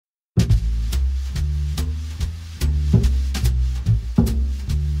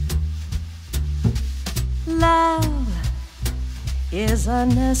is a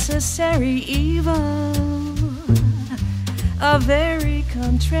necessary evil, a very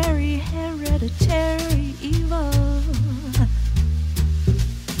contrary hereditary evil.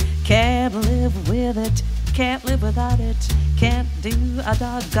 Can't live with it, can't live without it, can't do a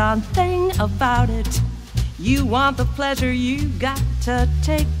doggone thing about it. You want the pleasure, you got to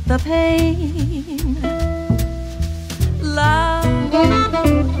take the pain. Love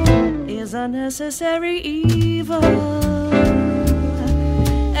is a necessary evil,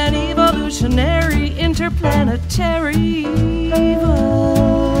 an evolutionary interplanetary evil.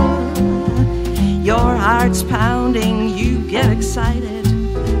 Your heart's pounding, you get excited,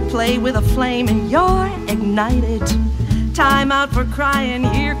 play with a flame and you're ignited. Time out for crying,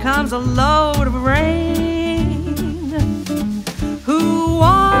 here comes a load of rain. Who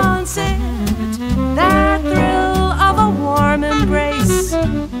wants it? That thrill of a warm embrace.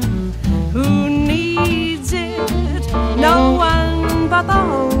 Who needs it? No one but the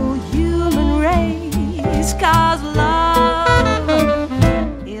whole human race. 'Cause love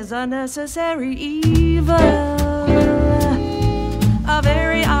is a necessary evil, a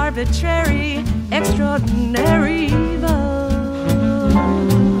very arbitrary, extraordinary evil.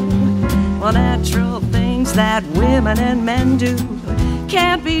 Well, natural things that women and men do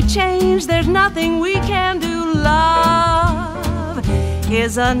can't be changed, there's nothing we can do. Love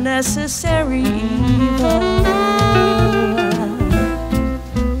is a necessary evil.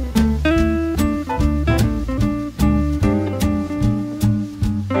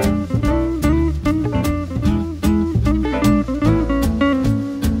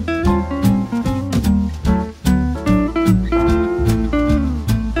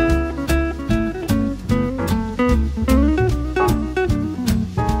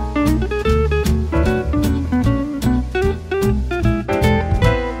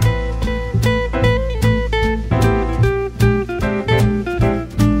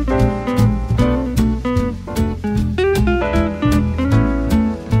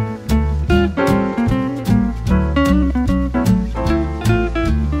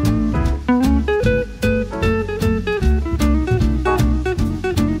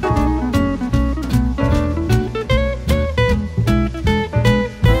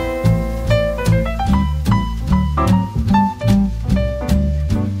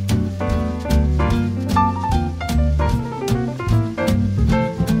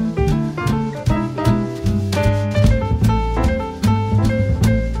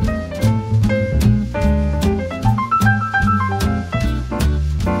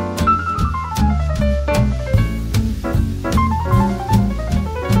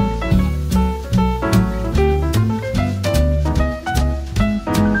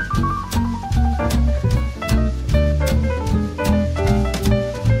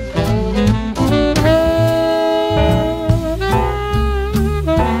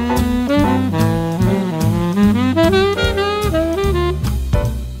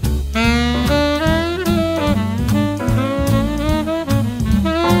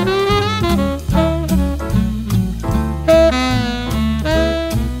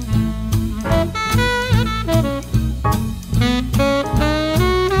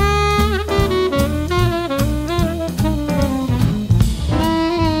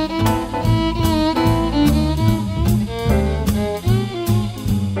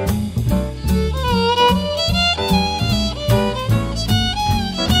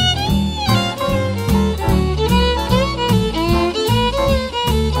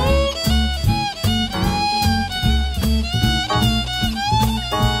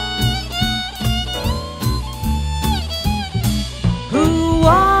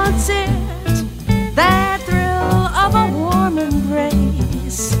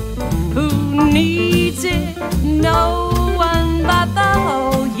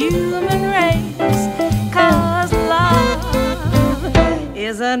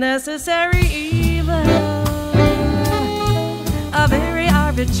 A necessary evil, a very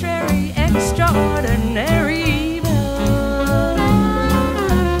arbitrary, extraordinary evil.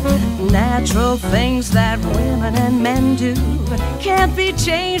 Natural things that women and men do can't be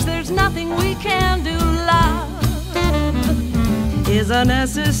changed, there's nothing we can do. Love is a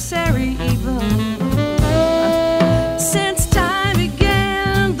necessary evil, since